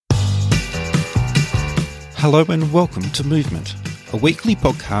Hello and welcome to Movement, a weekly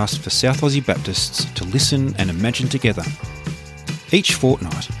podcast for South Aussie Baptists to listen and imagine together. Each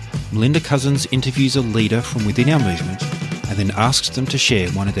fortnight, Melinda Cousins interviews a leader from within our movement and then asks them to share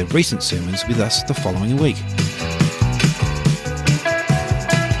one of their recent sermons with us the following week.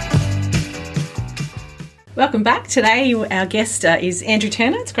 Welcome back. Today our guest is Andrew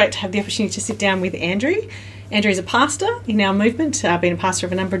Turner. It's great to have the opportunity to sit down with Andrew. Andrew is a pastor in our movement, been a pastor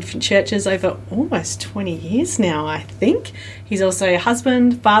of a number of different churches over almost 20 years now, I think. He's also a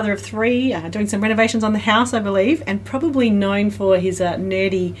husband, father of three, doing some renovations on the house, I believe, and probably known for his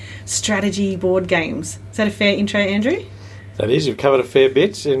nerdy strategy board games. Is that a fair intro, Andrew? That is. You've covered a fair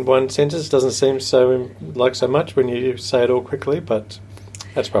bit in one sentence. Doesn't seem so much when you say it all quickly, but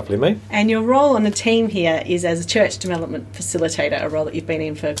that's roughly me. And your role on the team here is as a church development facilitator, a role that you've been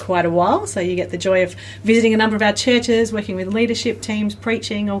in for quite a while. So you get the joy of visiting a number of our churches, working with leadership teams,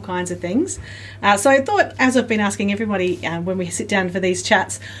 preaching, all kinds of things. So I thought, as I've been asking everybody when we sit down for these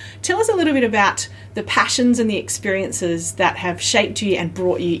chats, tell us a little bit about the passions and the experiences that have shaped you and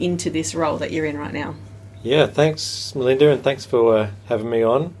brought you into this role that you're in right now. Yeah, thanks, Melinda, and thanks for having me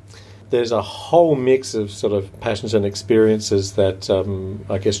on. There's a whole mix of sort of passions and experiences that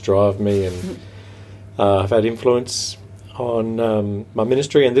I guess drive me and have had influence on my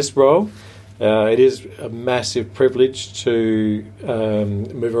ministry and this role. It is a massive privilege to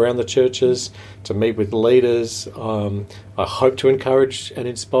move around the churches, to meet with leaders. I hope to encourage and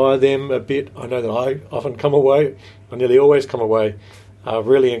inspire them a bit. I know that I nearly always come away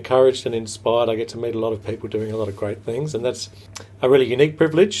really encouraged and inspired. I get to meet a lot of people doing a lot of great things, and that's a really unique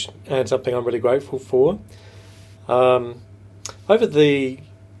privilege and something I'm really grateful for. Over the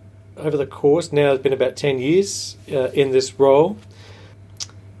course, now it's been about 10 years in this role,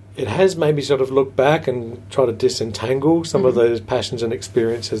 it has made me sort of look back and try to disentangle some of those passions and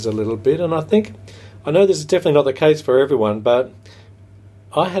experiences a little bit, and I know this is definitely not the case for everyone, but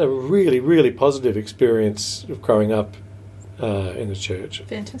I had a really, really positive experience of growing up in the church.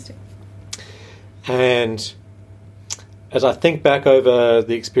 Fantastic. And as I think back over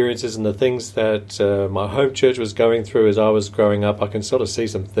the experiences and the things that my home church was going through as I was growing up, I can sort of see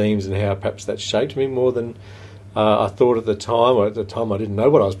some themes in how perhaps that shaped me more than I thought at the time, or at the time I didn't know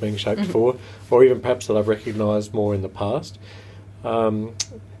what I was being shaped for, or even perhaps that I've recognised more in the past.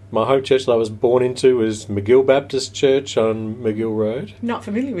 My home church that I was born into was McGill Baptist Church on McGill Road. Not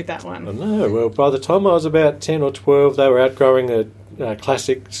familiar with that one. I know. Well, by the time I was about 10 or 12, they were outgrowing a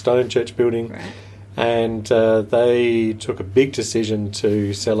classic stone church building. Right. And they took a big decision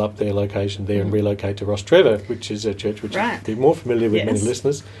to sell up their location there and relocate to Rostrevor, which is a church which you'd be more familiar with many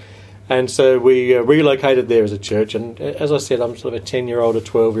listeners. And so we relocated there as a church. And as I said, I'm sort of a 10-year-old, a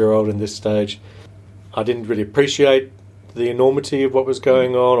 12-year-old in this stage. I didn't really appreciate the enormity of what was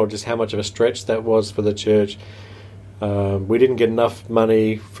going on, or just how much of a stretch that was for the church. We didn't get enough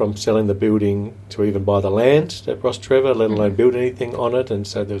money from selling the building to even buy the land at Rostrevor, let alone build anything on it, and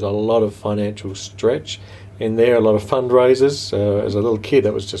so there was a lot of financial stretch in there, a lot of fundraisers. As a little kid,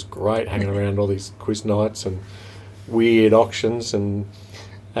 that was just great, hanging around all these quiz nights and weird auctions and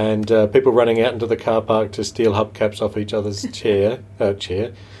people running out into the car park to steal hubcaps off each other's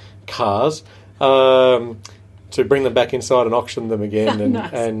cars, to bring them back inside and auction them again. And,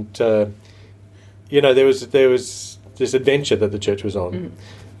 nice. And there was this adventure that the church was on.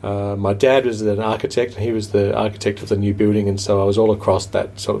 My dad was an architect, and he was the architect of the new building, and so I was all across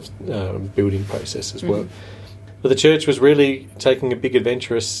that sort of building process as well. But the church was really taking a big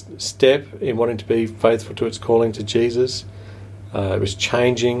adventurous step in wanting to be faithful to its calling to Jesus. It was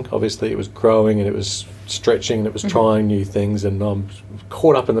changing, obviously, it was growing, and it was stretching, and it was trying new things, and I'm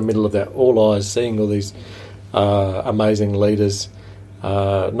caught up in the middle of that, all eyes, seeing all these amazing leaders,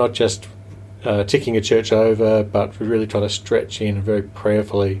 not just ticking a church over, but really trying to stretch in very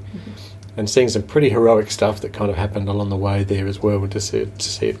prayerfully, and seeing some pretty heroic stuff that kind of happened along the way there as well, and to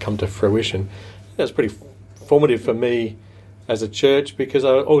see it come to fruition. That was pretty formative for me as a church, because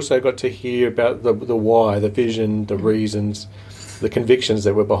I also got to hear about the why, the vision, the reasons, the convictions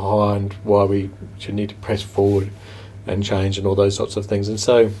that were behind why we should need to press forward and change and all those sorts of things. And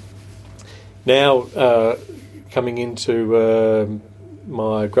so now coming into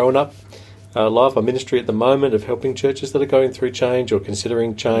my growing up life, my ministry at the moment of helping churches that are going through change or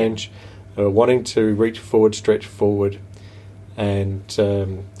considering change, wanting to reach forward, stretch forward. And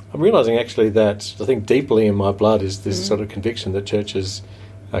I'm realising actually that I think deeply in my blood is this sort of conviction that churches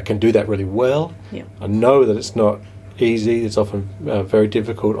can do that really well. Yeah. I know that it's not easy, it's often very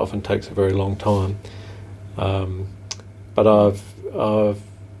difficult, often takes a very long time. But I've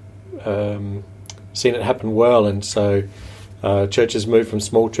seen it happen well, and so Churches move from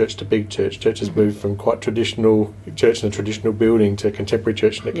small church to big church. Churches move from quite traditional church in a traditional building to contemporary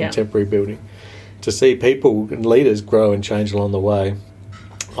church in a contemporary building. To see people and leaders grow and change along the way,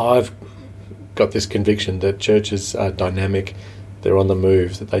 I've got this conviction that churches are dynamic, they're on the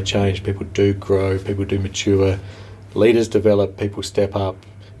move, that they change, people do grow, people do mature, leaders develop, people step up,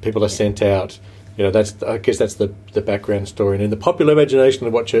 people are sent out. I guess that's the background story. And in the popular imagination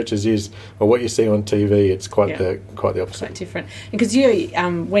of what churches is, or what you see on TV, it's quite the opposite. Quite different. Because you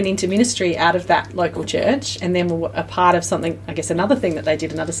went into ministry out of that local church, and then were a part of something. I guess another thing that they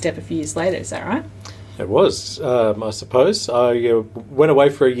did, another step a few years later. Is that right? It was, I suppose. I went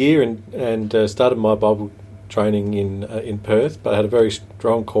away for a year and started my Bible training in Perth, but I had a very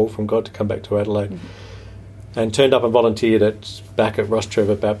strong call from God to come back to Adelaide. And turned up and volunteered back at Ross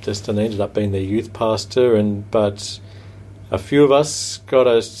Trevor Baptist, and ended up being their youth pastor. But a few of us got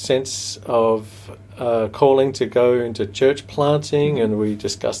a sense of calling to go into church planting, and we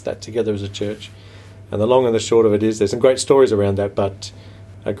discussed that together as a church. And the long and the short of it is, there's some great stories around that, but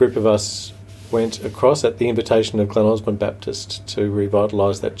a group of us went across at the invitation of Glen Osmond Baptist to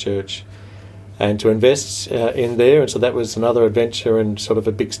revitalise that church and to invest in there. And so that was another adventure and sort of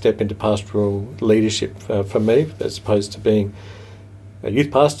a big step into pastoral leadership for me, as opposed to being a youth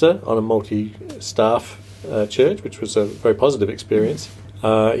pastor on a multi-staff church, which was a very positive experience,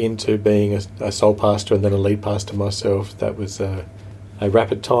 into being a sole pastor and then a lead pastor myself. That was a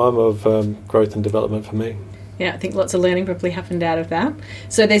rapid time of growth and development for me. Yeah, I think lots of learning probably happened out of that.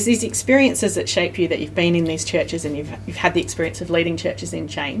 So there's these experiences that shape you, that you've been in these churches and you've had the experience of leading churches in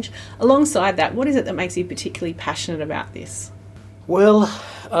change. Alongside that, what is it that makes you particularly passionate about this? Well,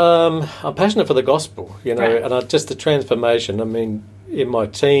 I'm passionate for the gospel, Right. and just the transformation. I mean, in my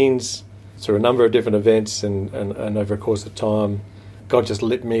teens, through a number of different events and over a course of time, God just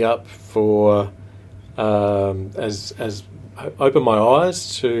lit me up for, as opened my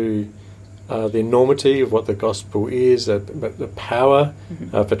eyes to the enormity of what the gospel is, the power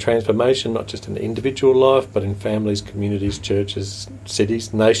for transformation, not just in individual life, but in families, communities, churches,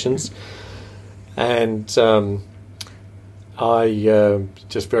 cities, nations. And I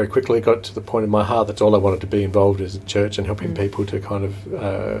just very quickly got to the point in my heart that's all I wanted to be involved as a church, and helping people to kind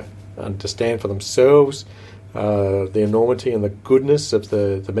of understand for themselves the enormity and the goodness of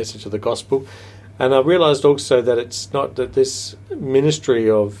the message of the gospel. And I realised also that it's not that this ministry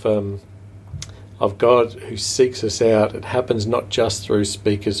of God who seeks us out, it happens not just through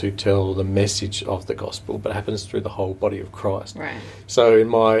speakers who tell the message of the gospel, but it happens through the whole body of Christ. Right. So in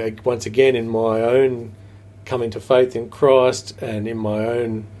my own coming to faith in Christ and in my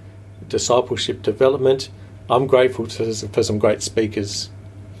own discipleship development, I'm grateful for some great speakers,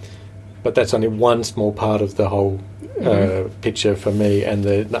 but that's only one small part of the whole picture for me. And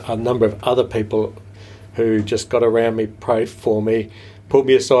a number of other people who just got around me, prayed for me, pulled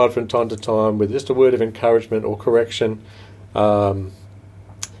me aside from time to time with just a word of encouragement or correction. People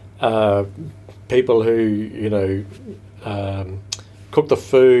who, cooked the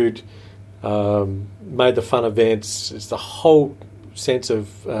food, made the fun events. It's the whole sense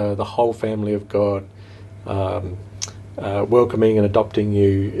of the whole family of God welcoming and adopting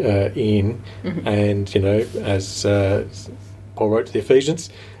you in. And, as Paul wrote to the Ephesians,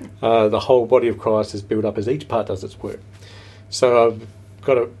 the whole body of Christ is built up as each part does its work. So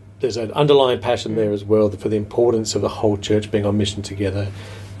there's an underlying passion there as well for the importance of the whole church being on mission together,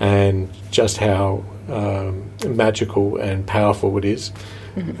 and just how magical and powerful it is.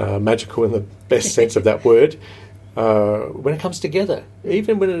 Magical in the best sense of that word. When it comes together,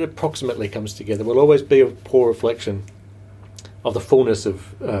 even when it approximately comes together, will always be a poor reflection of the fullness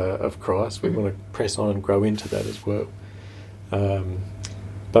of Christ. We want to press on and grow into that as well.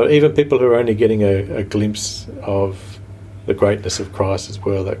 But even people who are only getting a glimpse of the greatness of Christ as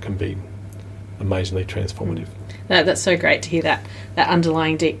well, that can be amazingly transformative. That's so great to hear that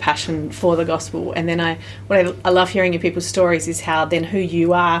underlying deep passion for the gospel. And then what I love hearing in people's stories is how then who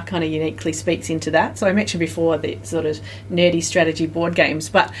you are kind of uniquely speaks into that. So I mentioned before the sort of nerdy strategy board games,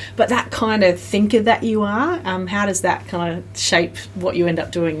 but that kind of thinker that you are, how does that kind of shape what you end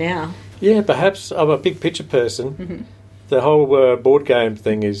up doing now? Yeah, perhaps I'm a big picture person. The whole board game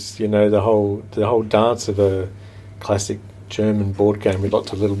thing is, the whole dance of a classic German board game with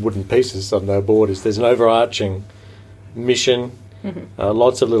lots of little wooden pieces on the board is there's an overarching mission.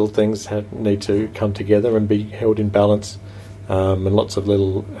 Lots of little things need to come together and be held in balance, and lots of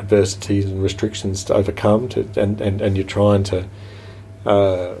little adversities and restrictions to overcome. And you're trying to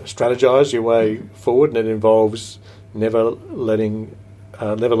strategize your way forward, and it involves never losing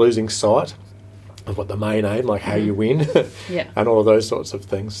sight of what the main aim, like how you win, and all of those sorts of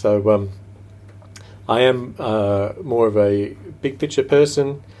things. So I am more of a big picture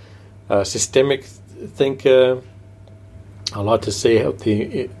person, systemic thinker. I like to see how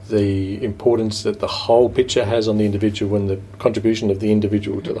the importance that the whole picture has on the individual and the contribution of the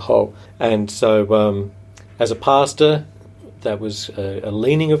individual to the whole. And so as a pastor, that was a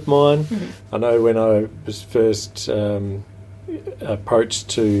leaning of mine. I know when I was first approached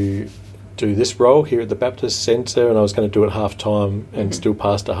to do this role here at the Baptist Centre, and I was going to do it half-time and still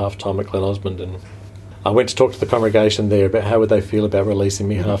pastor half-time at Glen Osmond, and I went to talk to the congregation there about how would they feel about releasing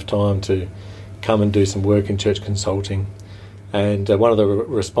me half-time to come and do some work in church consulting. And one of the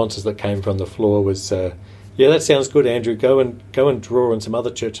responses that came from the floor was, "Yeah, that sounds good, Andrew. Go and draw on some other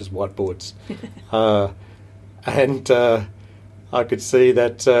churches' whiteboards." And I could see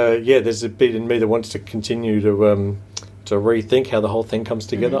that, there's a bit in me that wants to continue to rethink how the whole thing comes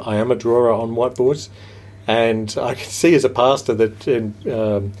together. I am a drawer on whiteboards, and I can see as a pastor that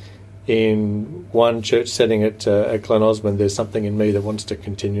in one church setting at Glen Osmond, there's something in me that wants to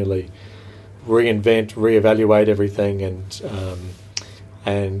continually reinvent, reevaluate everything,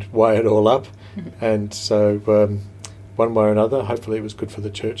 and weigh it all up. And so one way or another, hopefully it was good for the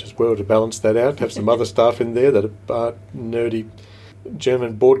church as well to balance that out, have some other staff in there that are nerdy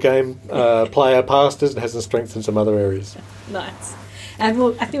German board game player pastors, and has some strengths in some other areas. Nice. And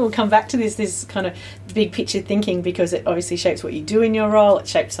I think we'll come back to this kind of big picture thinking, because it obviously shapes what you do in your role. It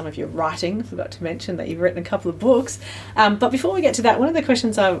shapes some of your writing. I forgot to mention that you've written a couple of books. But before we get to that, one of the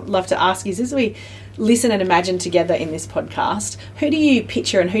questions I would love to ask is, as we listen and imagine together in this podcast, who do you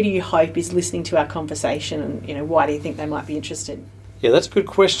picture and who do you hope is listening to our conversation, and why do you think they might be interested? Yeah, that's a good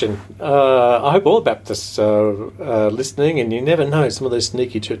question. I hope all Baptists are listening, and you never know, some of those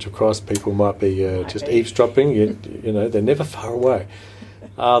sneaky Church of Christ people might be just eavesdropping. You know, they're never far away,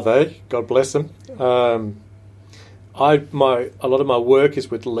 are they? God bless them. A lot of my work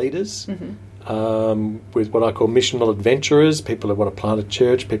is with leaders, with what I call missional adventurers, people who want to plant a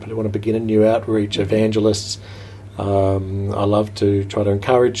church, people who want to begin a new outreach, evangelists. I love to try to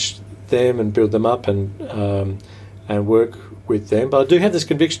encourage them and build them up and work with them. But I do have this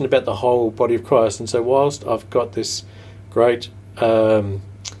conviction about the whole body of Christ, and so whilst I've got this great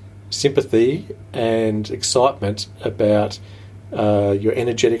sympathy and excitement about your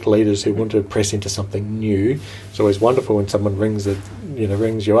energetic leaders who want to press into something new, it's always wonderful when someone rings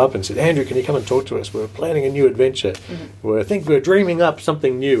you up and says, "Andrew, can you come and talk to us? We're planning a new adventure. We're dreaming up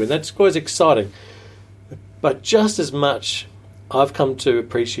something new," and that's always exciting. But just as much, I've come to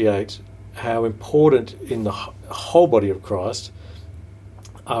appreciate how important in the whole body of Christ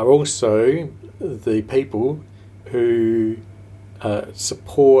are also the people who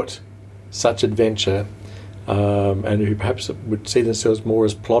support such adventure, and who perhaps would see themselves more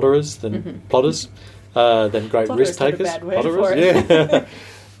as plotters than plotters, than great risk takers. Yeah.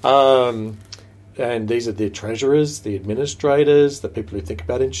 And these are the treasurers, the administrators, the people who think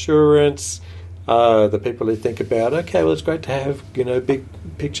about insurance, the people who think about, okay, well, it's great to have big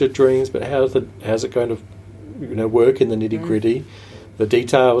picture dreams, but how's it going to work in the nitty gritty, the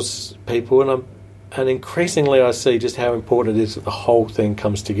details people, and increasingly I see just how important it is that the whole thing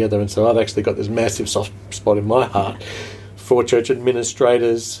comes together. And so I've actually got this massive soft spot in my heart for church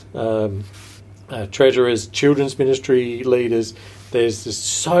administrators, treasurers, children's ministry leaders. There's just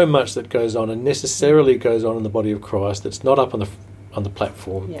so much that goes on and necessarily goes on in the body of Christ that's not up on the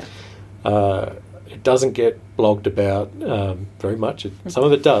platform. Yeah. It doesn't get blogged about very much. Some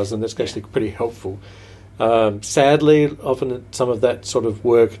of it does, and that's actually pretty helpful. Sadly, often some of that sort of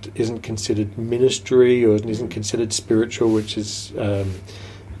work isn't considered ministry or isn't considered spiritual, which is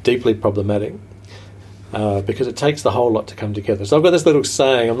deeply problematic because it takes the whole lot to come together. So I've got this little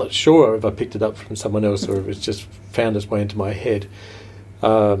saying, I'm not sure if I picked it up from someone else or if it's just found its way into my head.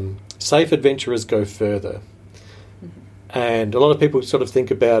 Safe adventurers go further. And a lot of people sort of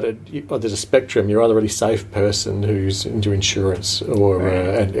think about it, there's a spectrum. You're either a really safe person who's into insurance, or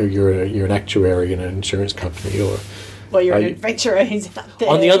and you're an actuary in an insurance company, or you're an adventurer who's up there.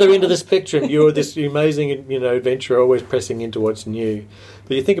 On the other end of the spectrum, you're this amazing adventurer, always pressing into what's new.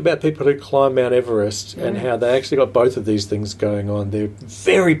 But you think about people who climb Mount Everest and how they actually got both of these things going on. They're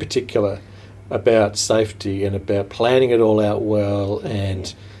very particular about safety and about planning it all out well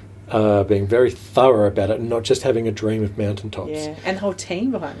and being very thorough about it, and not just having a dream of mountaintops. Yeah, and the whole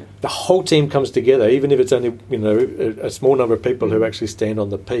team behind it. The whole team comes together, even if it's only a small number of people who actually stand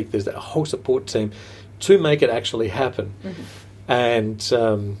on the peak. There's that whole support team to make it actually happen. And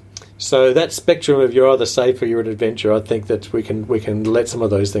so that spectrum of you're either safe or you're an adventurer, I think that we can let some of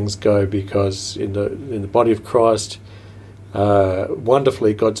those things go, because in the body of Christ,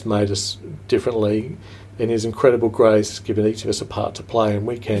 wonderfully God's made us differently. In His incredible grace, given each of us a part to play, and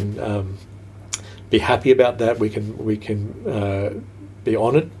we can be happy about that. We can be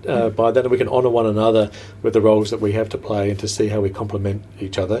honoured by that, and we can honour one another with the roles that we have to play, and to see how we complement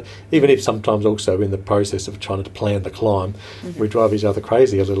each other, even if sometimes also in the process of trying to plan the climb, we drive each other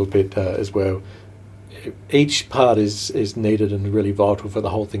crazy a little bit as well. Each part is needed and really vital for the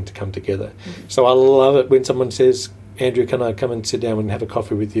whole thing to come together. So I love it when someone says, Andrew, can I come and sit down and have a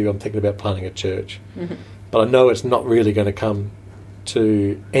coffee with you? I'm thinking about planting a church. But I know it's not really going to come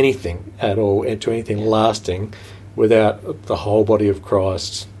to anything at all, and to anything lasting, without the whole body of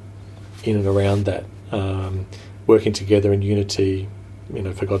Christ in and around that, working together in unity,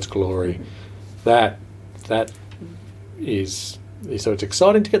 for God's glory. That is, so it's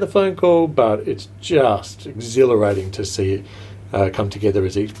exciting to get the phone call, but it's just exhilarating to see it come together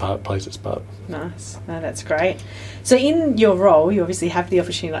as each part plays its part. Nice. No, that's great. So in your role, you obviously have the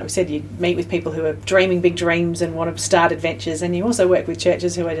opportunity, like we said, you meet with people who are dreaming big dreams and want to start adventures, and you also work with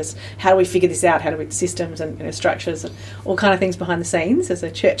churches who are just, how do we figure this out? How do we systems and structures and all kind of things behind the scenes as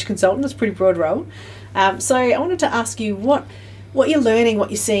a church consultant? It's a pretty broad role. So I wanted to ask you what you're learning, what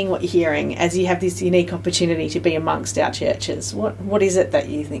you're seeing, what you're hearing as you have this unique opportunity to be amongst our churches. What is it that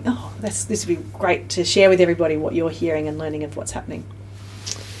you think, this would be great to share with everybody, what you're hearing and learning of what's happening?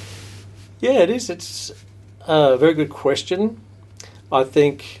 Yeah, it is. It's a very good question. I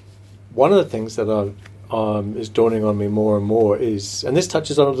think one of the things that is dawning on me more and more is, and this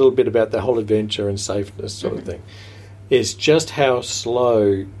touches on a little bit about the whole adventure and safeness sort of thing, is just how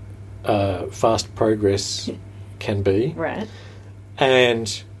slow fast progress can be. Right.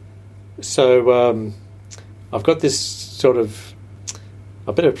 And so I've got this sort of,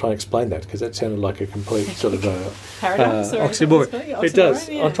 I better try and explain that, because that sounded like a complete sort of paradox or oxymoron. It does.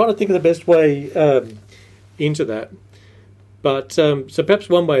 Right, yeah. I'm trying to think of the best way into that. But so perhaps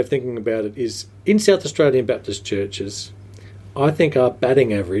one way of thinking about it is, in South Australian Baptist churches, I think our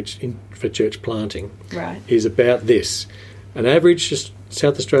batting average for church planting is about this. An average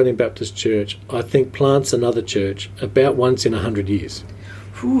South Australian Baptist church, I think, plants another church about once in 100 years.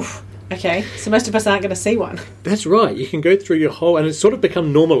 Whew. Okay, so most of us aren't going to see one. That's right. You can go through your whole, and it's sort of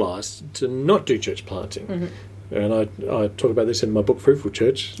become normalised to not do church planting. And I talk about this in my book, Fruitful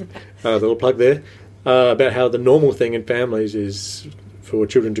Church, the little plug there, about how the normal thing in families is for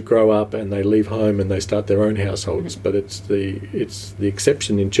children to grow up and they leave home and they start their own households. But it's the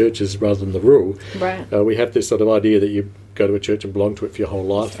exception in churches rather than the rule. Right. We have this sort of idea that you go to a church and belong to it for your whole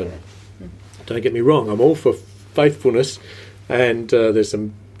life. And don't get me wrong, I'm all for faithfulness, and there's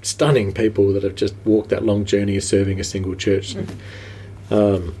some stunning people that have just walked that long journey of serving a single church.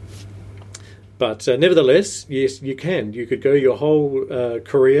 But nevertheless, yes, you can. You could go your whole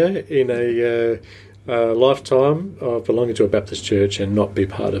career in a lifetime of belonging to a Baptist church and not be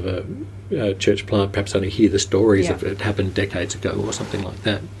part of a church plant, perhaps only hear the stories of it happened decades ago or something like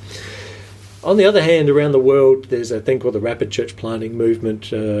that. On the other hand, around the world, there's a thing called the Rapid Church Planting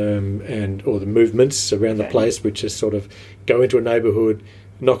Movement, or the movements around the place, which is sort of go into a neighbourhood,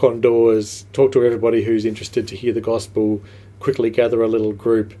 knock on doors, talk to everybody who's interested to hear the gospel, quickly gather a little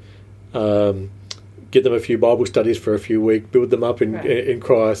group, give them a few Bible studies for a few weeks, build them up in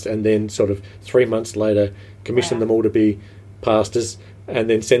Christ, and then sort of 3 months later commission them all to be pastors, and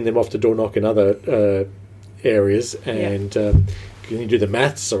then send them off to door knock in other areas. And you do the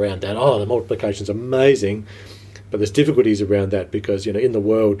maths around that. The multiplication's amazing, but there's difficulties around that because in the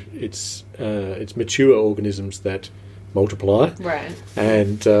world it's mature organisms that multiply,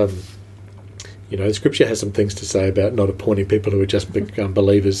 and the Scripture has some things to say about not appointing people who have just become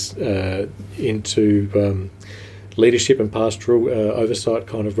believers into leadership and pastoral oversight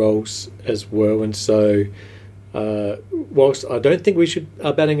kind of roles as well. And so, whilst I don't think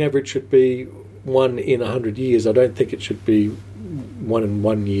our batting average should be 1 in 100 years, I don't think it should be 1 in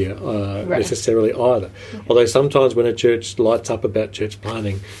 1 year necessarily either. Although sometimes when a church lights up about church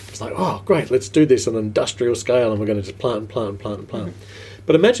planting, it's like, oh, great, let's do this on an industrial scale and we're going to just plant.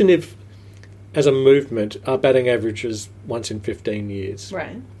 But imagine if, as a movement, our batting average is once in 15 years.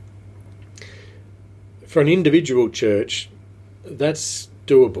 Right. For an individual church, that's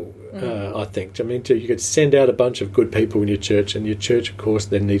doable, I think. I mean, you could send out a bunch of good people in your church, and your church, of course,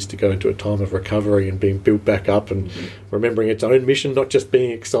 then needs to go into a time of recovery and being built back up and remembering its own mission, not just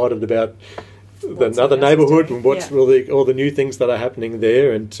being excited about another neighbourhood and what's all the new things that are happening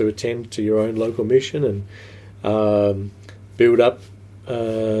there, and to attend to your own local mission and build up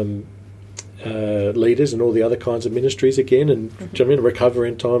leaders and all the other kinds of ministries again, and recover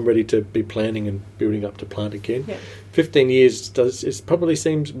in time, ready to be planning and building up to plant again. 15 years probably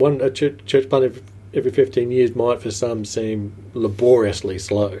seems a church plant every 15 years might for some seem laboriously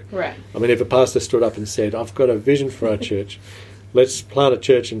slow. Right. I mean, if a pastor stood up and said, I've got a vision for our church, let's plant a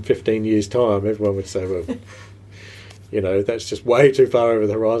church in 15 years' time, everyone would say, well, that's just way too far over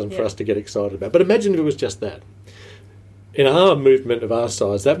the horizon for us to get excited about. But imagine if it was just that. In our movement of our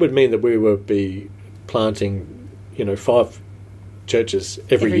size, that would mean that we would be planting, 5 churches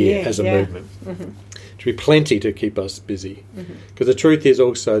every year as a movement. Mm-hmm. To be plenty to keep us busy. Because the truth is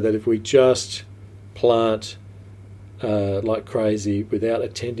also that if we just plant like crazy without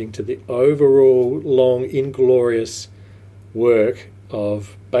attending to the overall long, inglorious work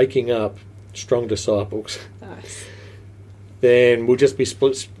of baking up strong disciples, nice. Then we'll just be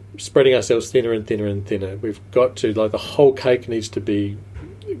spreading ourselves thinner and thinner and thinner. We've got to, the whole cake needs to be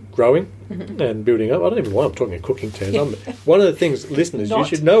growing and building up. I don't even know why I'm talking in cooking terms. One of the things, listeners, you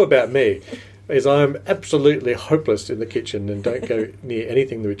should know about me is I'm absolutely hopeless in the kitchen and don't go near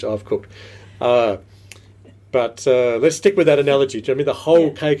anything which I've cooked. But let's stick with that analogy. I mean, the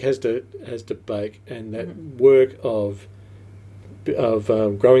whole cake has to bake, and that work of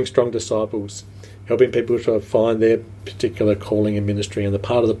growing strong disciples, helping people to find their particular calling in ministry and the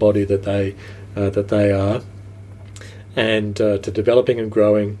part of the body that they are, and to developing and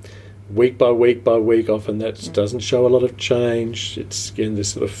growing week by week by week. Often that doesn't show a lot of change. It's again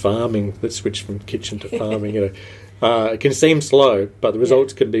this sort of farming. Let's switch from kitchen to farming. It can seem slow, but the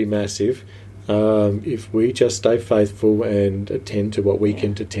results can be massive if we just stay faithful and attend to what we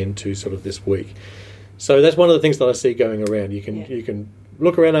can attend to sort of this week. So that's one of the things that I see going around. You can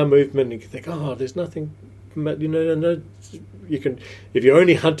look around our movement and you can think, oh, there's nothing. No. You can, if you're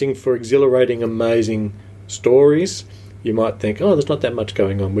only hunting for exhilarating, amazing stories, you might think, oh, there's not that much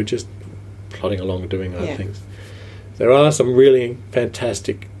going on. We're just plodding along doing our things. There are some really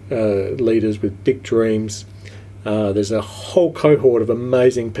fantastic leaders with big dreams. There's a whole cohort of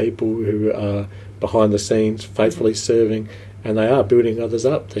amazing people who are behind the scenes, faithfully serving, and they are building others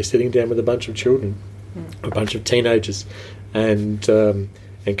up. They're sitting down with a bunch of children, a bunch of teenagers, and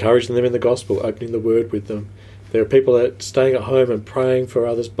encouraging them in the gospel, opening the word with them. There are people that are staying at home and praying for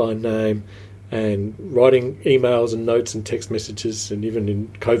others by name, and writing emails and notes and text messages, and even in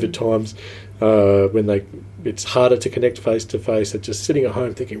COVID times when it's harder to connect face to face, and just sitting at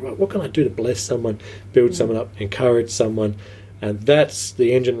home thinking, right, what can I do to bless someone, build someone up, encourage someone? And that's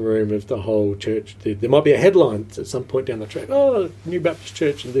the engine room of the whole church. There might be a headline at some point down the track, oh, New Baptist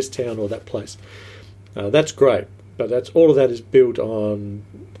Church in this town or that place. That's great, but all of that is built on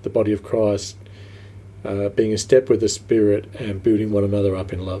the body of Christ being in step with the Spirit and building one another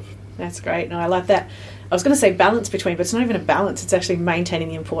up in love. That's great. No, I like that. I was going to say balance between, but it's not even a balance. It's actually maintaining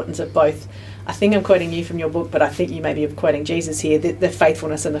the importance of both. I think I'm quoting you from your book, but I think you may be quoting Jesus here, the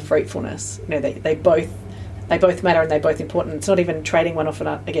faithfulness and the fruitfulness. They both matter and they're both important. It's not even trading one off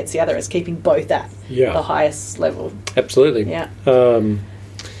against the other. It's keeping both at the highest level. Absolutely. Yeah.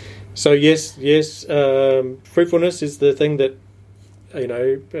 So yes, fruitfulness is the thing that, and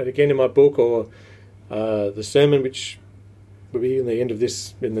again in my book or the sermon, which will be in the end of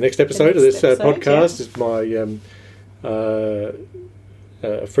this, in the next episode of this podcast, is my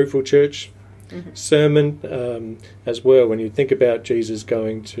Fruitful Church sermon as well. When you think about Jesus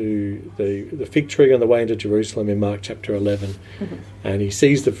going to the fig tree on the way into Jerusalem in Mark chapter 11, and he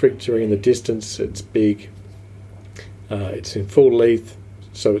sees the fig tree in the distance. It's big, it's in full leaf,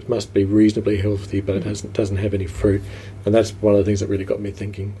 so it must be reasonably healthy, but it doesn't have any fruit, and that's one of the things that really got me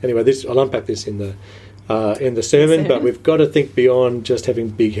thinking. Anyway, I'll unpack this in the sermon, but we've got to think beyond just having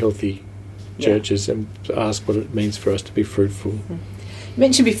big, healthy churches and ask what it means for us to be fruitful. You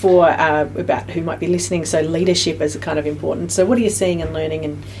mentioned before about who might be listening, so leadership is kind of important. So what are you seeing and learning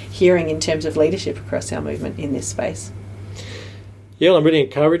and hearing in terms of leadership across our movement in this space? Yeah, I'm really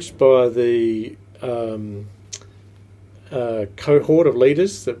encouraged by the cohort of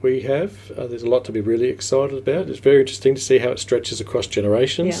leaders that we have. There's a lot to be really excited about. It's very interesting to see how it stretches across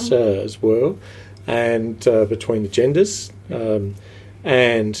generations as well, and between the genders.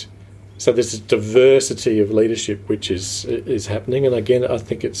 And so there's a diversity of leadership which is happening, and again, I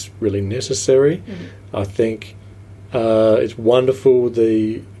think it's really necessary. I think it's wonderful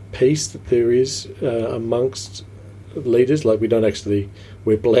the peace that there is amongst leaders. Like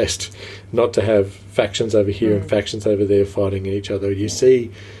we're blessed not to have factions over here and factions over there fighting each other. You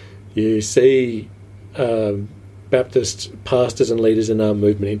see Baptist pastors and leaders in our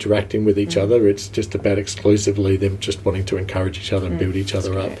movement interacting with each other. It's just about exclusively them just wanting to encourage each other and build each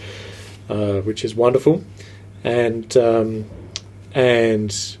other up, which is wonderful. And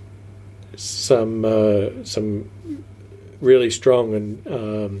some really strong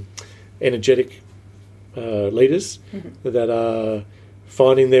and energetic leaders that are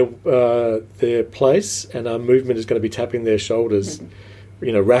finding their place, and our movement is going to be tapping their shoulders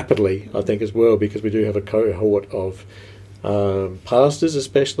rapidly, I think, as well, because we do have a cohort of pastors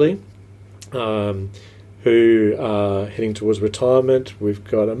especially, who are heading towards retirement. We've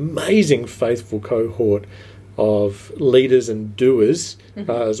got an amazing faithful cohort of leaders and doers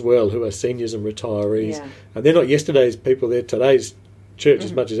as well, who are seniors and retirees. Yeah. And they're not yesterday's people, they're today's church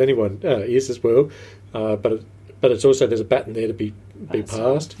as much as anyone is as well. But it's also, there's a baton there to be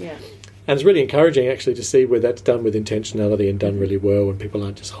passed. Yeah. And it's really encouraging actually to see where that's done with intentionality and done really well, and people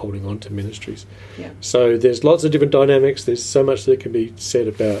aren't just holding on to ministries. Yeah. So there's lots of different dynamics. There's so much that can be said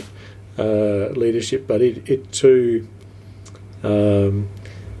about leadership, but it too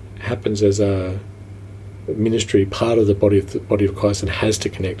happens as a ministry, part of the body of Christ, and has to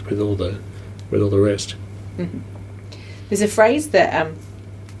connect with all the rest. Mm-hmm. There's a phrase that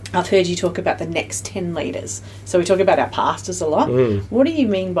I've heard you talk about, the next 10 leaders. So we talk about our pastors a lot. What do you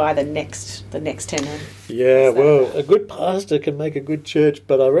mean by the next 10? Yeah, well, a good pastor can make a good church,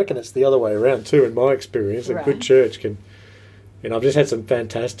 but I reckon it's the other way around too, in my experience. A good church can, I've just had some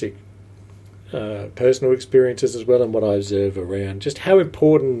fantastic personal experiences as well, and what I observe around just how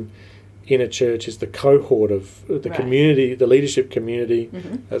important in a church is the cohort of the community, the leadership community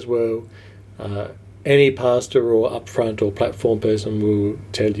as well. Any pastor or upfront or platform person will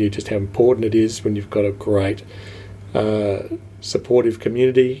tell you just how important it is when you've got a great supportive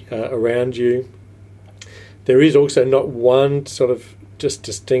community around you. There is also not one sort of just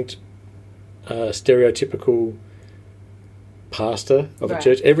distinct stereotypical pastor of a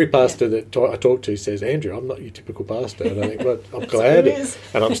church. Every pastor that I talk to says, Andrew, I'm not your typical pastor. And I think, well, I'm glad.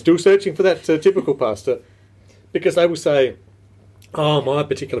 And I'm still searching for that typical pastor, because they will say, oh, my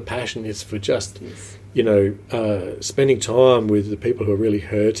particular passion is for just, spending time with the people who are really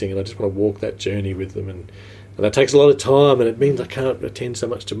hurting, and I just want to walk that journey with them. And that takes a lot of time, and it means I can't attend so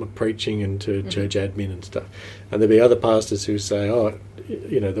much to my preaching and to church admin and stuff. And there'll be other pastors who say,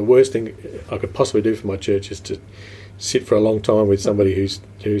 the worst thing I could possibly do for my church is to sit for a long time with somebody who's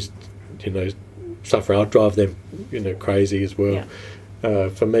suffering. I'll drive them crazy as well.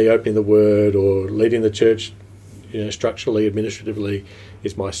 For me, opening the Word or leading the church structurally, administratively,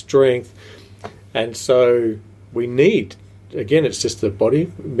 is my strength. And so we need, again, it's just the body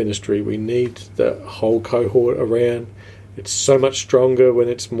ministry, we need the whole cohort around. It's so much stronger when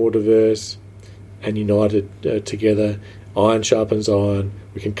it's more diverse and united together. Iron sharpens iron.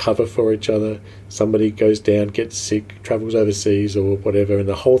 We can cover for each other. Somebody goes down, gets sick, travels overseas or whatever, and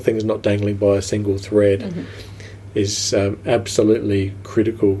the whole thing is not dangling by a single thread, is absolutely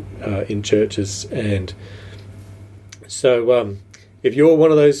critical in churches. And so if you're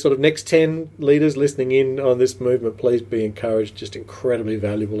one of those sort of next 10 leaders listening in on this movement, please be encouraged, just incredibly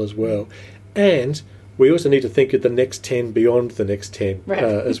valuable as well. And we also need to think of the next 10 beyond the next 10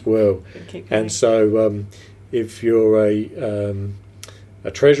 as well. And so if you're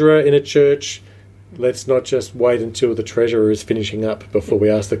a treasurer in a church, let's not just wait until the treasurer is finishing up before we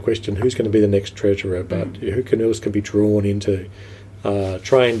ask the question, who's going to be the next treasurer? But who else can be drawn into,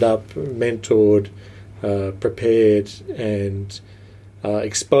 trained up, mentored, prepared, and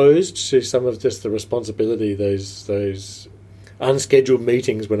exposed to some of just the responsibility, those unscheduled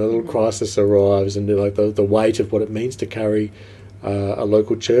meetings when a little crisis arrives, and the weight of what it means to carry a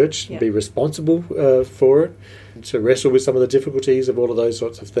local church, be responsible for it, to wrestle with some of the difficulties of all of those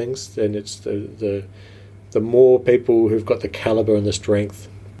sorts of things. And it's the more people who've got the calibre and the strength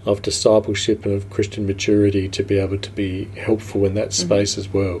of discipleship and of Christian maturity to be able to be helpful in that space as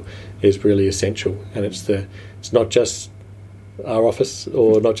well is really essential. And it's not just our office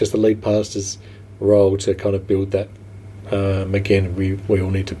or not just the lead pastor's role to kind of build that. Again, we all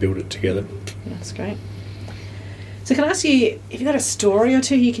need to build it together. Yeah, that's great. So can I ask you, if you've got a story or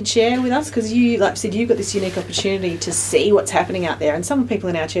two you can share with us? Because you, like I said, you've got this unique opportunity to see what's happening out there. And some people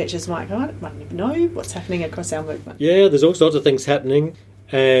in our churches might go, I don't even know what's happening across our movement. Yeah, there's all sorts of things happening.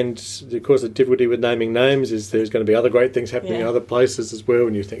 And, of course, the difficulty with naming names is there's going to be other great things happening in other places as well.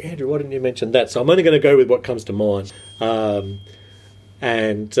 And you think, Andrew, why didn't you mention that? So I'm only going to go with what comes to mind. I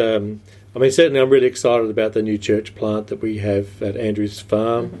mean, certainly I'm really excited about the new church plant that we have at Andrew's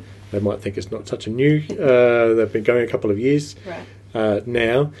Farm. They might think it's not such a new. They've been going a couple of years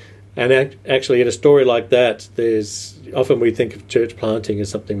now. And actually, in a story like that, often we think of church planting as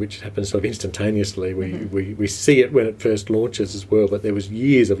something which happens sort of instantaneously. We see it when it first launches as well, but there was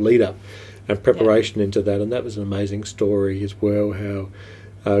years of lead up and preparation into that, and that was an amazing story as well.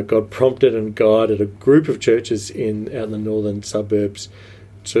 How God prompted and guided a group of churches out in the northern suburbs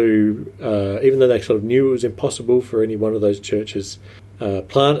to, even though they sort of knew it was impossible for any one of those churches.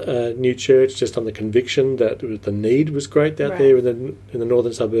 Plant a new church just on the conviction that the need was great out there in the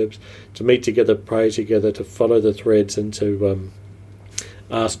northern suburbs, to meet together, pray together, to follow the threads, and to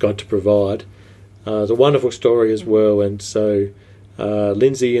ask God to provide. It's a wonderful story as well, and so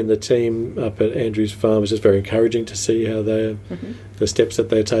Lindsay and the team up at Andrew's Farm is just very encouraging to see how the steps that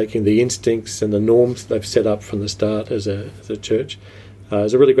they're taking, the instincts and the norms they've set up from the start as a church.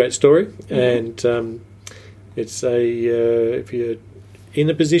 It's a really great story, and it's if you're in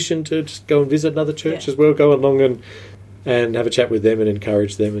a position to just go and visit another church as well, go along and have a chat with them and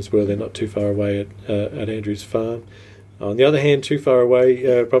encourage them as well. They're not too far away at Andrew's Farm. On the other hand, too far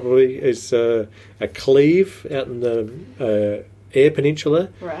away probably is at Cleve out in the Eyre Peninsula.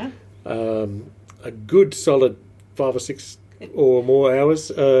 Right. A good solid 5 or 6 or more hours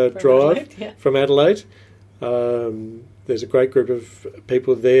drive from Adelaide. There's a great group of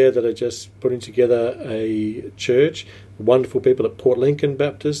people there that are just putting together a church. Wonderful people at Port Lincoln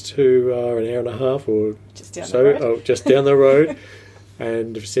Baptist who are an hour and a half or just down the road. Just down the road.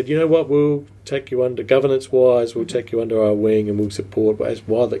 And have said, you know what, we'll take you under, governance-wise, we'll take you under our wing and we'll support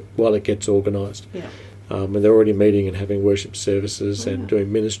while it gets organised. Yeah. And they're already meeting and having worship services and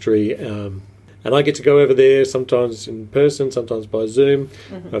doing ministry. And I get to go over there sometimes in person, sometimes by Zoom,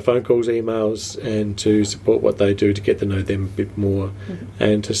 phone calls, emails, and to support what they do to get to know them a bit more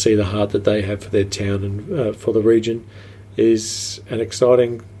and to see the heart that they have for their town and for the region is an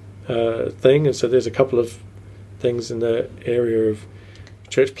exciting thing. And so there's a couple of things in the area of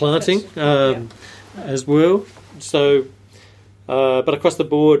church planting as well. So, but across the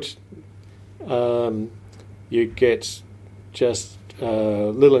board, you get just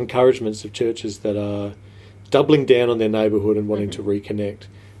little encouragements of churches that are doubling down on their neighbourhood and wanting to reconnect,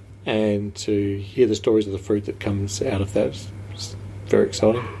 and to hear the stories of the fruit that comes out of that. It's very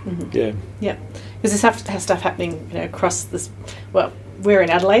exciting. Yeah, because there's stuff happening, across this. Well, we're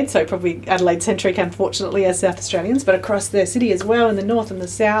in Adelaide, so probably Adelaide centric, unfortunately, as South Australians, but across the city as well, in the north and the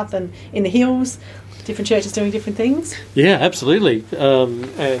south, and in the hills, different churches doing different things. Yeah, absolutely.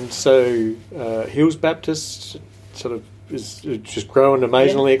 And so Hills Baptist sort of is just growing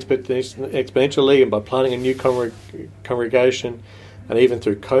amazingly exponentially, and by planting a new congregation, and even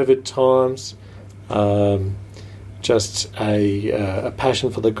through COVID times, just a passion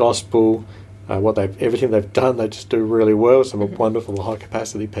for the gospel. Everything they've done, they just do really well. Some wonderful high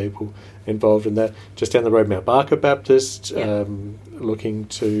capacity people involved in that. Just down the road, Mount Barker Baptist, looking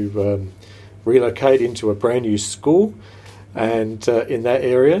to relocate into a brand new school, and in that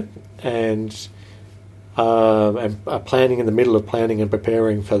area, and are planning in the middle of planning and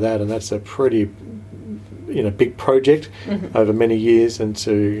preparing for that, and that's a pretty big project over many years, and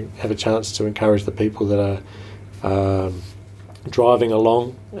to have a chance to encourage the people that are driving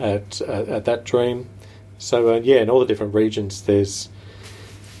along at that dream. So in all the different regions there's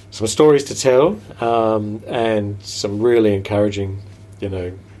some stories to tell, and some really encouraging,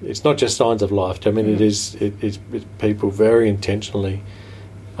 it's not just signs of life. I mean, it's people very intentionally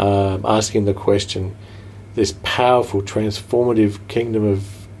asking the question, this powerful, transformative kingdom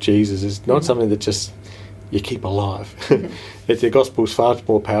of Jesus is not something that just you keep alive. The gospel's far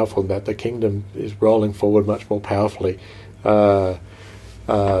more powerful than that. The kingdom is rolling forward much more powerfully than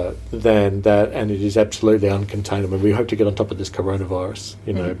that, and it is absolutely uncontainable. We hope to get on top of this coronavirus,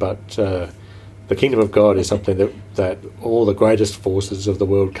 but the kingdom of God is something that all the greatest forces of the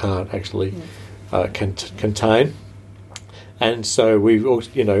world can't actually contain. And so we all,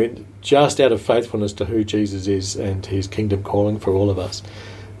 just out of faithfulness to who Jesus is and his kingdom calling for all of us,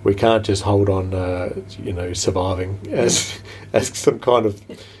 we can't just hold on, surviving as some kind of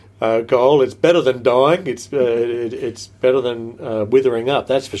goal. It's better than dying. It's better than withering up.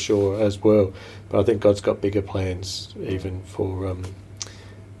 That's for sure as well. But I think God's got bigger plans even for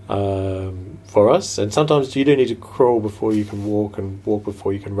us. And sometimes you do need to crawl before you can walk, and walk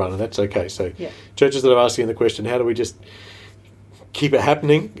before you can run, and that's okay. So churches that are asking the question, how do we just keep it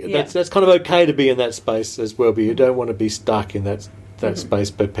happening? That's kind of okay to be in that space as well, but you don't want to be stuck in that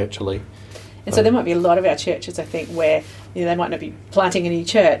space perpetually. And so there might be a lot of our churches, I think, where they might not be planting a new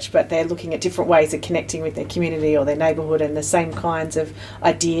church, but they're looking at different ways of connecting with their community or their neighbourhood, and the same kinds of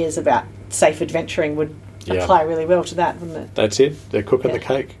ideas about safe adventuring would apply really well to that, wouldn't it? That's it. They're cooking the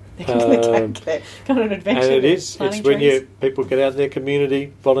cake. They're cooking the cake. They're going on an adventure. And it is. It's when people get out in their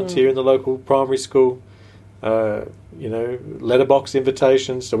community, volunteer in the local primary school, letterbox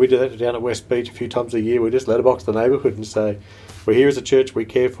invitations. So we do that down at West Beach a few times a year. We just letterbox the neighbourhood and say, we're here as a church, we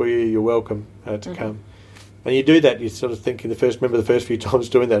care for you, you're welcome to come. And you do that, you're sort of thinking the first few times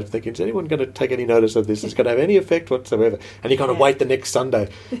doing that, thinking, is anyone going to take any notice of this? Is it going to have any effect whatsoever? And you kind of wait the next Sunday.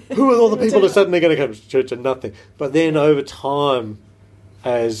 Who are all the people that are suddenly going to come to church? And nothing. But then over time,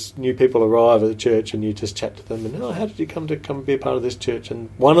 as new people arrive at the church and you just chat to them and, how did you come and be a part of this church? And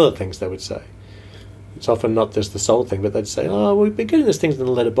one of the things they would say it's often not just the sole thing, but they'd say, "Oh, we've been getting these things in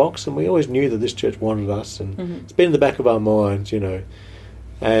the letterbox, and we always knew that this church wanted us, and it's been in the back of our minds,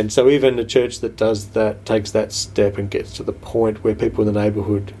 And so even a church that does that, takes that step and gets to the point where people in the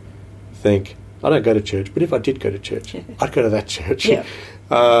neighbourhood think, I don't go to church, but if I did go to church, I'd go to that church. Yeah.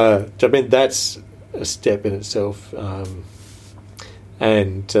 I mean, that's a step in itself.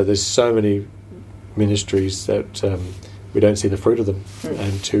 And there's so many ministries that we don't see the fruit of them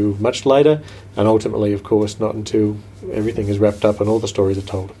until much later, and ultimately, of course, not until everything is wrapped up and all the stories are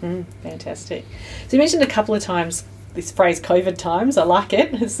told. Fantastic. So you mentioned a couple of times this phrase COVID times. I like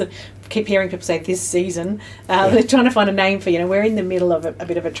it. Keep hearing people say this season. They're trying to find a name for, we're in the middle of a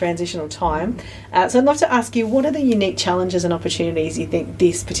bit of a transitional time. So I'd love to ask you, what are the unique challenges and opportunities you think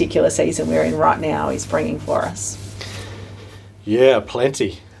this particular season we're in right now is bringing for us? Yeah,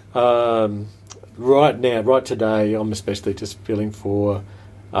 plenty. Right now, right today, I'm especially just feeling for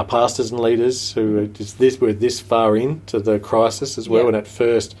our pastors and leaders who were this far into the crisis as well. And at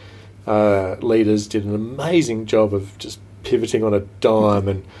first, leaders did an amazing job of just pivoting on a dime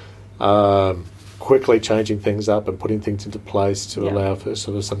and quickly changing things up and putting things into place to allow for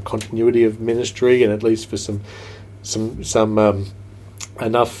sort of some continuity of ministry and at least for some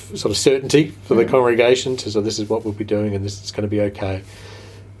enough sort of certainty for the congregation to this is what we'll be doing and this is going to be okay.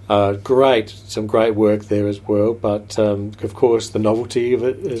 Some great work there as well, but of course the novelty of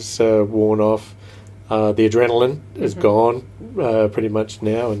it is worn off. The adrenaline is gone pretty much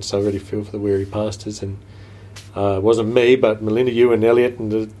now, and so I really feel for the weary pastors. And it wasn't me, but Melinda, you and Elliot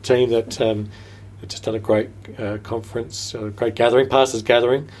and the team that had just done a great conference, a great gathering, pastors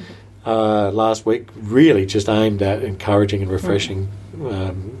gathering last week, really just aimed at encouraging and refreshing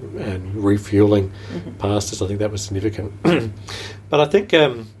and refueling pastors. I think that was significant. But I think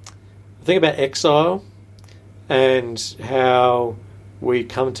about exile and how we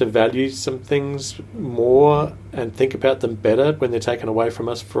come to value some things more and think about them better when they're taken away from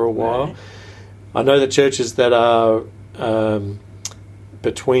us for a while. Right. I know that churches that are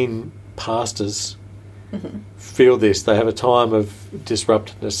between pastors feel this. They have a time of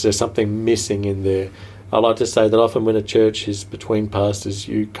disruptedness. There's something missing in there. I like to say that often when a church is between pastors,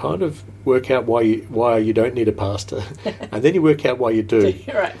 you kind of work out why you don't need a pastor, and then you work out why you do.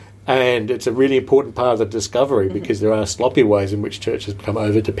 Right. And it's a really important part of the discovery because there are sloppy ways in which churches become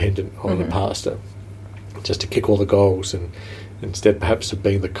over-dependent on a pastor just to kick all the goals, and instead perhaps of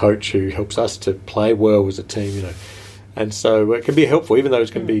being the coach who helps us to play well as a team, And so it can be helpful, even though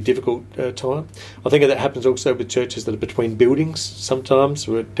it's going to be a difficult time. I think that happens also with churches that are between buildings sometimes.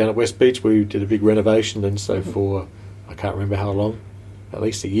 We're down at West Beach, we did a big renovation, and so for, I can't remember how long, at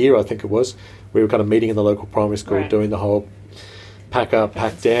least a year I think it was, we were kind of meeting in the local primary school doing the whole pack up,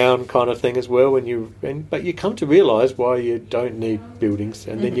 pack down kind of thing as well. But you come to realise why you don't need buildings,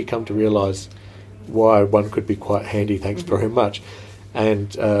 and then you come to realise why one could be quite handy, thanks very much.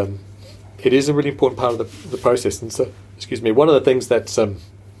 And it is a really important part of the process. And so, one of the things that's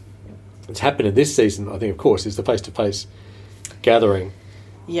happened in this season, I think, of course, is the face-to-face gathering.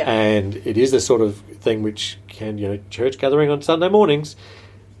 Yeah. And it is the sort of thing which can, church gathering on Sunday mornings.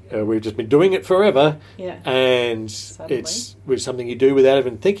 We've just been doing it forever, and it's something you do without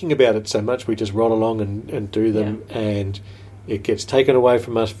even thinking about it so much. We just roll along and do them, and it gets taken away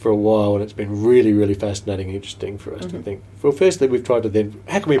from us for a while, and it's been really, really fascinating and interesting for us to think. Well, firstly, we've tried to then,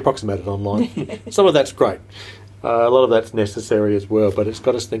 how can we approximate it online? Some of that's great. A lot of that's necessary as well, but it's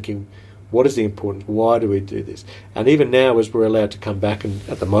got us thinking, what is the importance? Why do we do this? And even now, as we're allowed to come back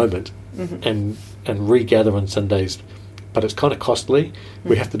at the moment and regather on Sundays, but it's kind of costly.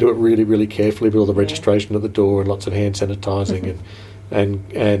 We have to do it really, really carefully with all the registration at the door and lots of hand sanitising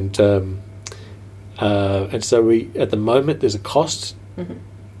and so we at the moment there's a cost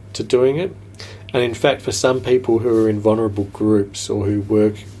to doing it, and in fact for some people who are in vulnerable groups or who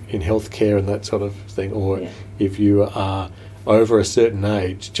work in healthcare and that sort of thing, or if you are over a certain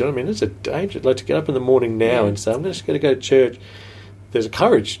age, do you know what I mean? It's a danger. Like to get up in the morning now and say I'm just going to go to church. There's a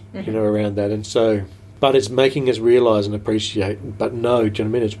courage, around that, and so. But it's making us realise and appreciate, but no, do you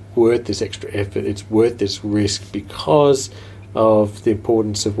know what I mean? It's worth this extra effort. It's worth this risk because of the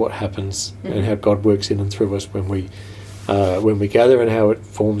importance of what happens and how God works in and through us when we gather, and how it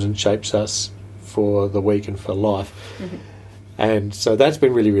forms and shapes us for the week and for life. And so that's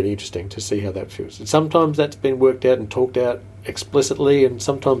been really, really interesting to see how that feels. And sometimes that's been worked out and talked out explicitly, and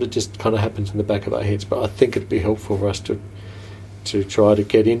sometimes it just kind of happens in the back of our heads. But I think it'd be helpful for us to try to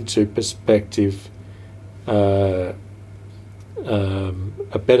get into perspective a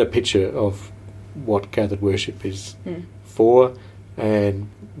better picture of what gathered worship is for, and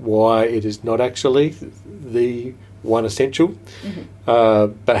why it is not actually the one essential,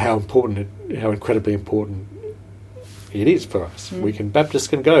 but how incredibly important it is for us. Baptists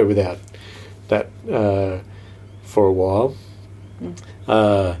can go without that for a while,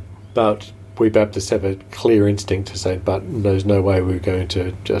 but we Baptists have a clear instinct to say, but there's no way we're going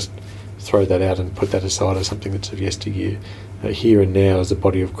to just throw that out and put that aside as something that's of yesteryear. Here and now, as a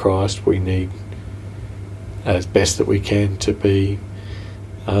body of Christ, we need, as best that we can, to be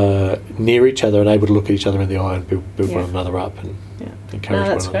near each other and able to look at each other in the eye and build one another up and encourage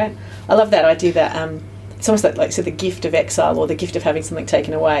that's one another. Great. I love that idea that it's almost like so the gift of exile or the gift of having something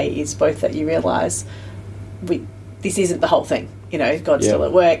taken away is both that you realise this isn't the whole thing. You know, God's still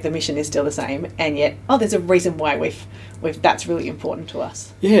at work, the mission is still the same, and yet, there's a reason why we've that's really important to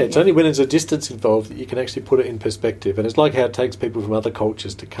us. Yeah, it's only when there's a distance involved that you can actually put it in perspective. And it's like how it takes people from other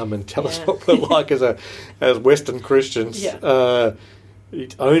cultures to come and tell us what we're like as Western Christians. Yeah.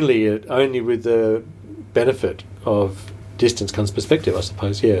 It's only with the benefit of distance comes perspective, I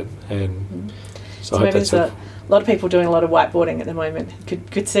suppose. Yeah, and so maybe there's a lot of people doing a lot of whiteboarding at the moment.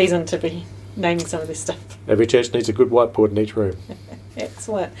 Good season to be naming some of this stuff. Every church needs a good whiteboard in each room.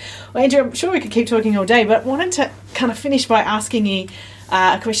 Excellent. Well, Andrew, I'm sure we could keep talking all day, but wanted to kind of finish by asking you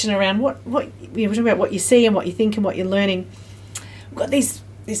a question around what we're talking about what you see and what you think and what you're learning. We've got this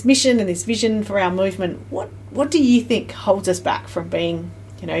mission and this vision for our movement. What do you think holds us back from being,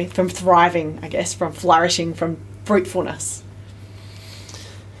 from thriving, I guess, from flourishing, from fruitfulness?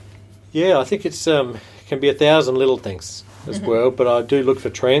 Yeah, I think it's can be 1,000 little things as well, but I do look for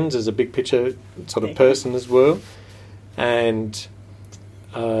trends as a big picture sort of person as well. And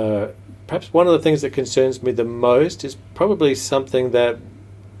perhaps one of the things that concerns me the most is probably something that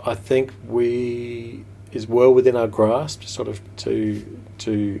I think is well within our grasp sort of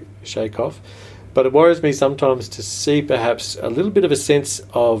to shake off. But it worries me sometimes to see perhaps a little bit of a sense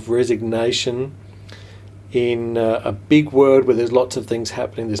of resignation in a big world where there's lots of things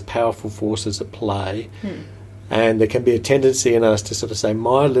happening, there's powerful forces at play. And there can be a tendency in us to sort of say,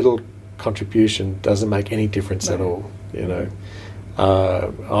 my little contribution doesn't make any difference at all.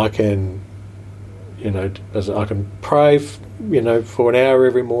 I can pray, for an hour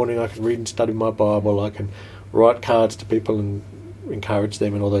every morning. I can read and study my Bible. I can write cards to people and encourage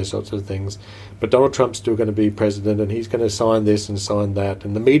them and all those sorts of things. But Donald Trump's still going to be president, and he's going to sign this and sign that,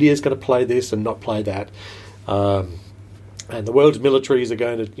 and the media is going to play this and not play that. And the world's militaries are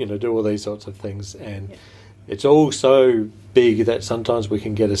going to, do all these sorts of things. And it's all so big that sometimes we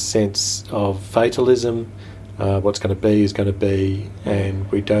can get a sense of fatalism. What's going to be is going to be, and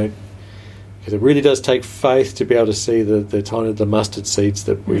we don't. Because it really does take faith to be able to see the mustard seeds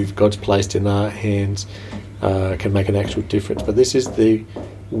that God's placed in our hands can make an actual difference. But this is the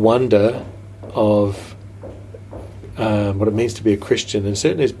wonder of what it means to be a Christian, and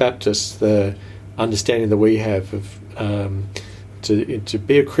certainly as Baptists, the understanding that we have of to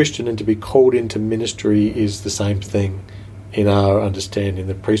be a Christian and to be called into ministry is the same thing in our understanding.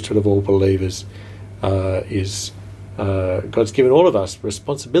 The priesthood of all believers is God's given all of us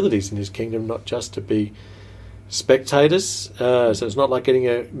responsibilities in His kingdom, not just to be spectators. So it's not like getting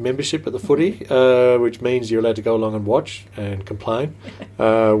a membership at the footy, which means you're allowed to go along and watch and complain,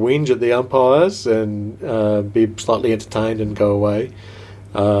 whinge at the umpires and be slightly entertained and go away.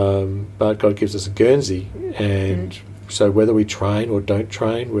 But God gives us a Guernsey, and so whether we train or don't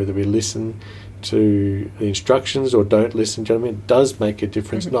train, whether we listen to the instructions or don't listen, it does make a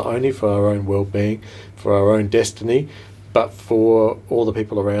difference, not only for our own well-being, for our own destiny, but for all the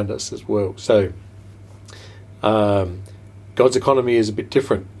people around us as well. So God's economy is a bit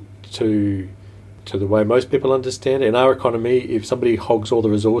different to the way most people understand it. In our economy, if somebody hogs all the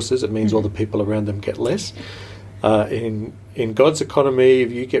resources, it means all the people around them get less. In God's economy,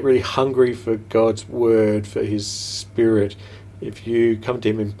 if you get really hungry for God's word, for His Spirit, if you come to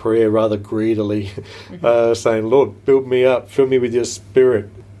Him in prayer rather greedily, saying, Lord, build me up, fill me with your Spirit,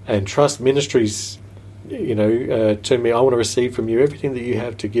 and trust ministries, to me, I want to receive from you everything that you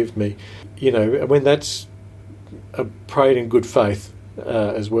have to give me. When that's prayed in good faith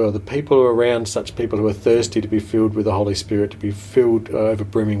as well, the people who are around such people who are thirsty to be filled with the Holy Spirit, to be filled over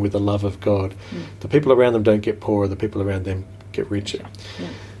brimming with the love of God, the people around them don't get poorer, the people around them get richer.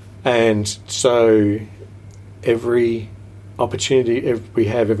 And so every opportunity we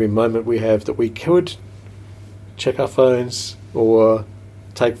have, every moment we have that we could check our phones or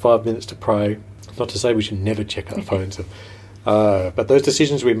take 5 minutes to pray, not to say we should never check our phones, but those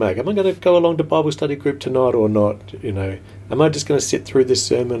decisions we make, am I going to go along to Bible study group tonight or not? Am I just going to sit through this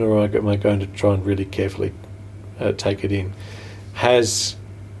sermon, or am I going to try and really carefully take it in? Has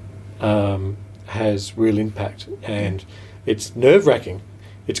real impact, and it's nerve-wracking.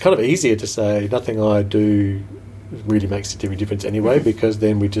 It's kind of easier to say nothing I do really makes any difference anyway, because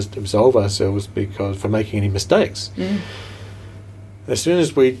then we just absolve ourselves for making any mistakes. As soon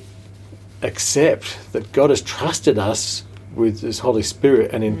as we accept that God has trusted us with His Holy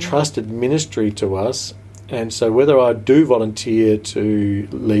Spirit and entrusted ministry to us, and so whether I do volunteer to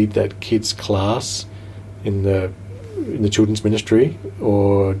lead that kids class in the children's ministry,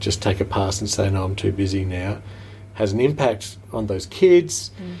 or just take a pass and say, no, I'm too busy now, has an impact on those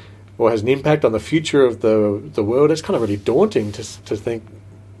kids, or has an impact on the future of the world. It's kind of really daunting to think,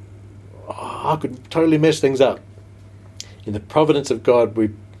 I could totally mess things up. In the providence of God,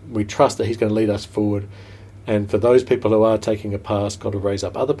 we trust that He's going to lead us forward. And for those people who are taking a pass, God will raise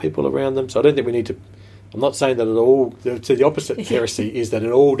up other people around them. So I don't think we need to... I'm not saying that the opposite heresy is that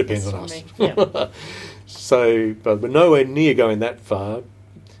it all depends on us. Yeah. So, but we're nowhere near going that far.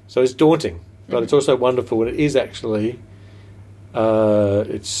 So it's daunting, but it's also wonderful. And it is actually,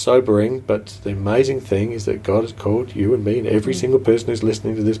 it's sobering, but the amazing thing is that God has called you and me and every single person who's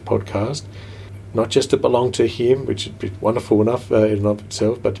listening to this podcast, not just to belong to Him, which would be wonderful enough in and of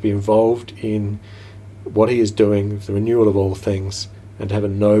itself, but to be involved in what He is doing, the renewal of all things, and to have a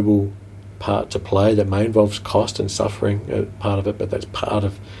noble part to play that may involve cost and suffering, part of it, but that's part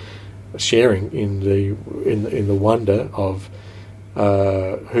of sharing in the wonder of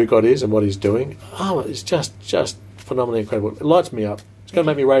who God is and what He's doing. It's just phenomenally incredible. It lights me up. It's going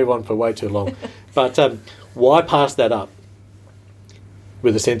to make me rave on for way too long. But why pass that up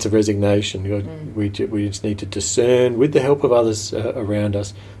with a sense of resignation? We just need to discern, with the help of others around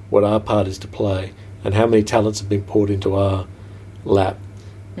us, what our part is to play and how many talents have been poured into our lap.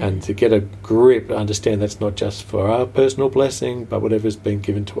 And to get a grip, understand that's not just for our personal blessing, but whatever's been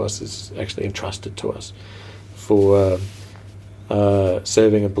given to us is actually entrusted to us for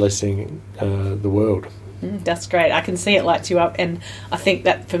serving and blessing the world. That's great. I can see it lights you up, and I think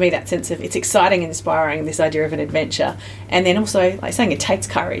that for me, that sense of it's exciting and inspiring, this idea of an adventure, and then also, like saying, it takes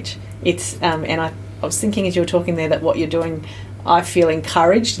courage. It's and I was thinking as you were talking there that what you're doing, I feel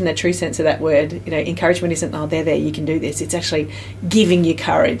encouraged in the true sense of that word. You know, encouragement isn't, oh, there, you can do this. It's actually giving you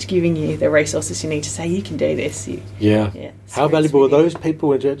courage, giving you the resources you need to say, you can do this. How valuable are those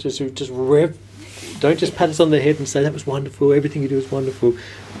people in churches who just don't just pat us on the head and say, that was wonderful, everything you do is wonderful,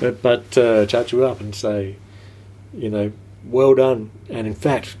 but charge you up and say, well done. And in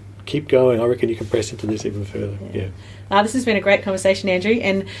fact, keep going. I reckon you can press into this even further. Yeah. This has been a great conversation, Andrew,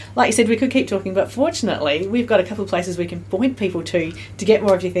 and like you said, we could keep talking, but fortunately we've got a couple of places we can point people to get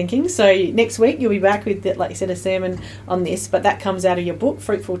more of your thinking. So next week you'll be back with, like you said, a sermon on this, but that comes out of your book,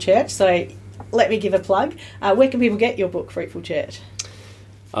 Fruitful Church. So let me give a plug. Where can people get your book, Fruitful Church?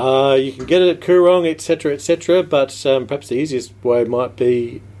 You can get it at Koorong, etc., but perhaps the easiest way might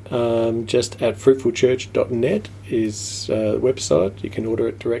be just at fruitfulchurch.net is the website. You can order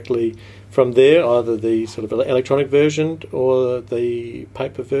it directly from there, either the sort of electronic version or the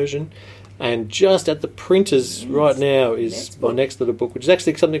paper version. And just at the printers right now is my next little book, which is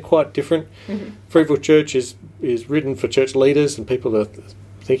actually something quite different. Fruitful Church is written for church leaders and people that are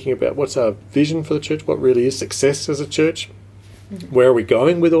thinking about what's our vision for the church, what really is success as a church, where are we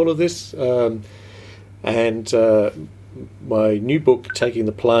going with all of this. My new book, Taking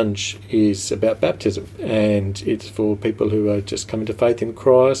the Plunge, is about baptism, and it's for people who are just coming to faith in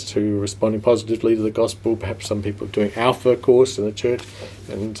Christ, who are responding positively to the gospel. Perhaps some people are doing Alpha course in the church,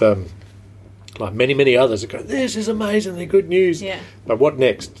 and like many others are going, this is amazingly good news. Yeah. But what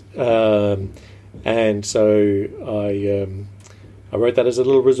next? And so I wrote that as a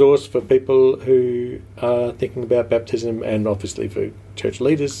little resource for people who are thinking about baptism, and obviously for church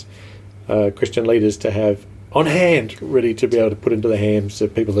leaders, Christian leaders, to have on hand, ready to be able to put into the hands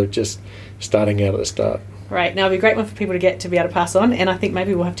of people that are just starting out at the start. Right. Now, it'd be a great one for people to be able to pass on, and I think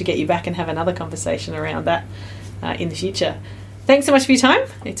maybe we'll have to get you back and have another conversation around that in the future. Thanks so much for your time.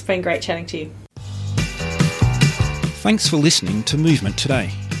 It's been great chatting to you. Thanks for listening to Movement Today.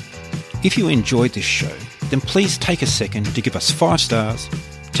 If you enjoyed this show, then please take a second to give us 5 stars,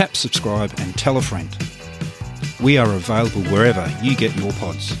 tap subscribe and tell a friend. We are available wherever you get your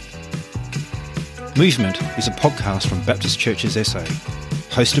pods. Movement is a podcast from Baptist Churches SA,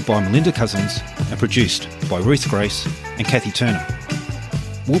 hosted by Melinda Cousins and produced by Ruth Grace and Kathy Turner.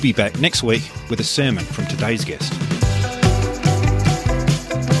 We'll be back next week with a sermon from today's guest.